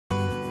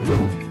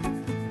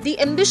The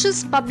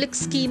ambitious public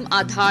scheme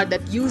Aadhaar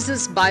that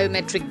uses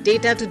biometric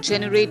data to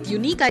generate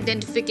unique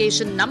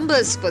identification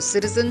numbers for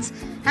citizens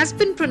has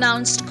been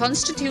pronounced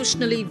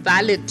constitutionally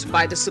valid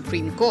by the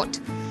Supreme Court.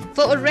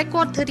 For a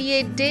record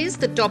 38 days,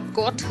 the top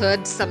court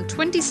heard some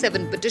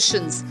 27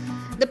 petitions.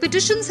 The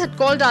petitions had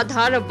called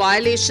Aadhaar a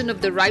violation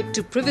of the right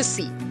to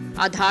privacy.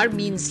 Aadhaar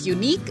means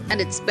unique, and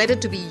it's better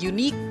to be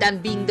unique than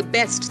being the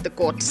best, the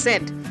court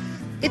said.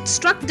 It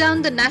struck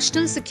down the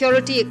national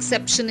security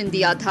exception in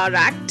the Aadhaar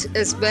Act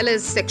as well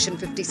as Section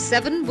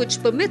 57, which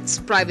permits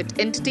private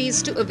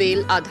entities to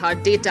avail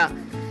Aadhaar data.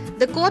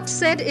 The court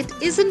said it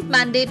isn't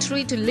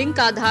mandatory to link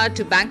Aadhaar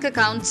to bank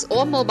accounts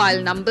or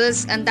mobile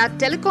numbers and that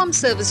telecom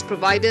service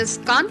providers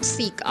can't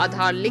seek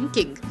Aadhaar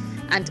linking,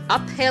 and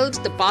upheld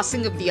the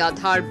passing of the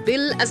Aadhaar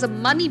bill as a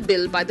money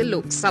bill by the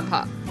Lok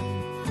Sabha.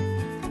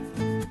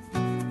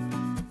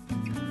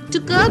 To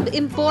curb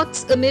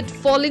imports amid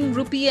falling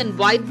rupee and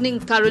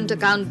widening current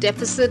account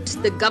deficit,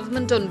 the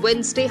government on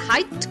Wednesday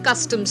hiked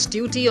customs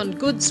duty on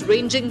goods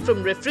ranging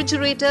from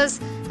refrigerators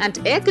and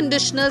air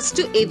conditioners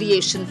to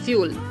aviation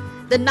fuel.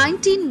 The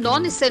 19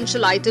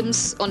 non-essential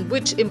items on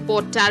which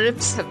import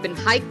tariffs have been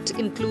hiked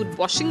include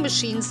washing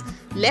machines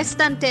less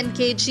than 10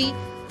 kg,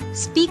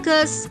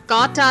 speakers,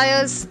 car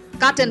tires,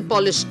 cut and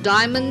polished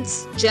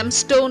diamonds,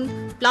 gemstone,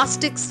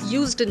 plastics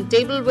used in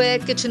tableware,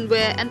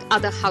 kitchenware and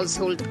other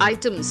household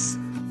items.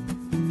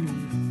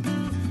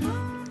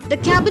 The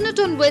Cabinet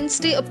on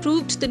Wednesday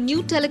approved the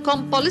new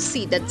telecom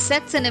policy that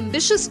sets an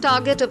ambitious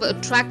target of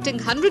attracting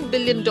 $100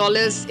 billion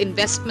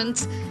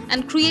investments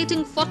and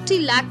creating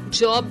 40 lakh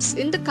jobs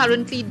in the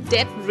currently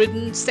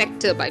debt-ridden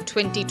sector by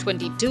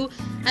 2022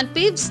 and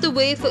paves the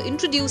way for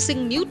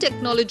introducing new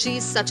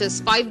technologies such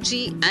as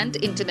 5G and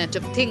Internet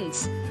of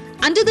Things.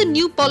 Under the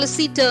new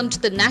policy termed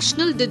the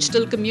National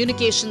Digital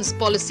Communications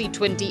Policy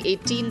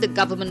 2018, the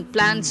government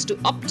plans to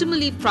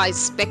optimally price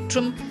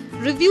spectrum,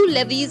 review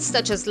levies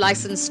such as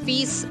license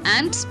fees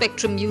and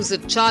spectrum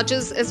usage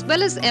charges as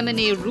well as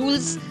M&A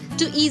rules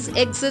to ease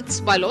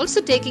exits while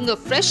also taking a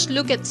fresh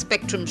look at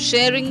spectrum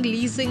sharing,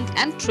 leasing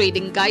and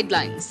trading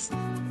guidelines.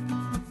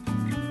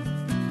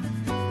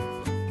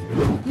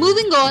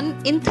 Moving on,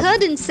 in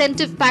third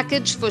incentive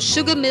package for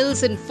sugar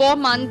mills in 4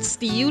 months,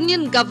 the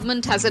union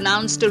government has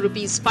announced a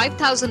Rs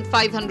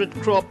 5,500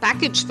 crore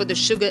package for the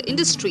sugar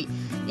industry,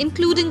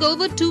 including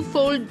over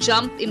two-fold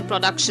jump in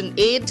production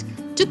aid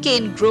to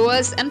cane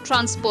growers and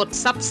transport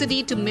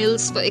subsidy to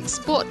mills for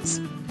exports.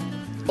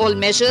 All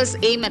measures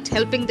aim at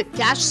helping the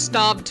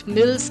cash-starved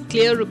mills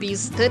clear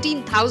Rs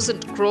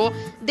 13,000 crore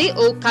they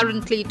owe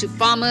currently to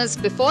farmers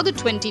before the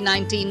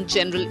 2019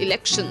 general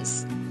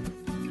elections.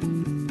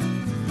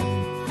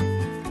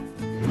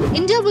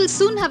 India will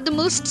soon have the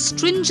most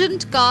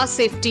stringent car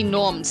safety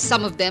norms,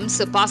 some of them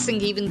surpassing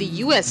even the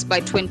US by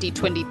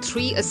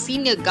 2023, a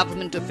senior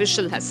government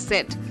official has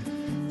said.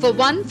 For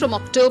one, from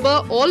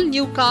October, all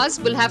new cars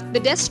will have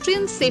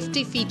pedestrian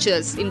safety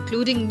features,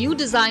 including new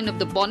design of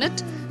the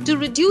bonnet to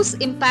reduce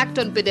impact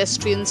on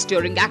pedestrians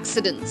during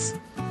accidents.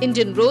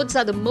 Indian roads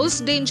are the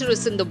most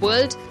dangerous in the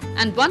world,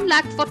 and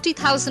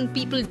 140,000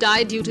 people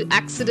die due to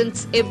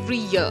accidents every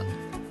year.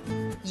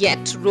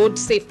 Yet, road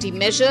safety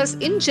measures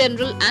in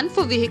general and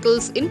for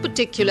vehicles in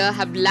particular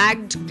have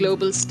lagged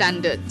global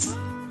standards.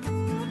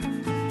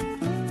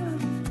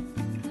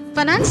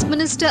 Finance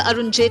Minister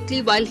Arun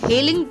Jaitley, while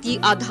hailing the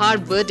Aadhaar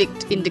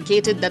verdict,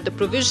 indicated that the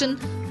provision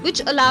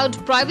which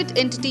allowed private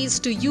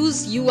entities to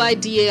use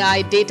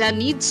UIDAI data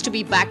needs to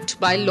be backed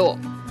by law.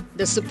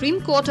 The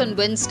Supreme Court on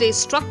Wednesday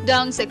struck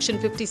down Section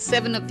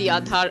 57 of the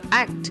Aadhaar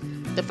Act.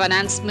 The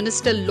Finance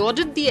Minister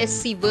lauded the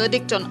SC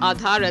verdict on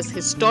Aadhaar as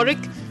historic,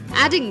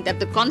 adding that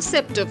the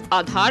concept of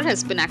Aadhaar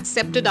has been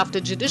accepted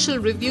after judicial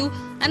review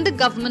and the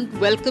government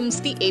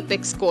welcomes the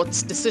Apex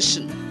Court's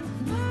decision.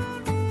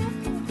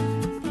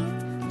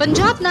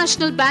 Punjab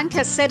National Bank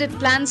has said it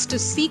plans to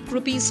seek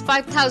Rs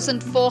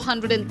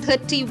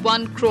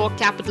 5,431 crore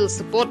capital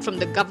support from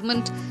the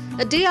government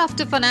a day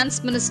after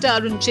Finance Minister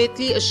Arun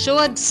Jaitley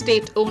assured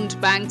state-owned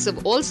banks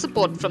of all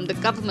support from the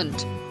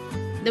government.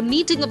 The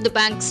meeting of the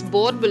bank's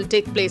board will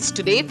take place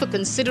today for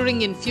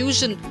considering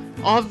infusion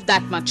of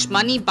that much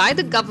money by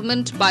the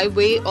government by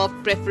way of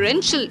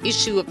preferential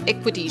issue of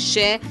equity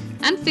share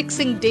and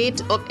fixing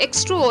date of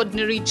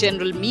extraordinary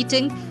general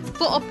meeting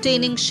for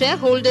obtaining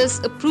shareholders'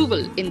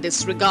 approval in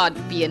this regard,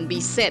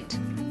 PNB said.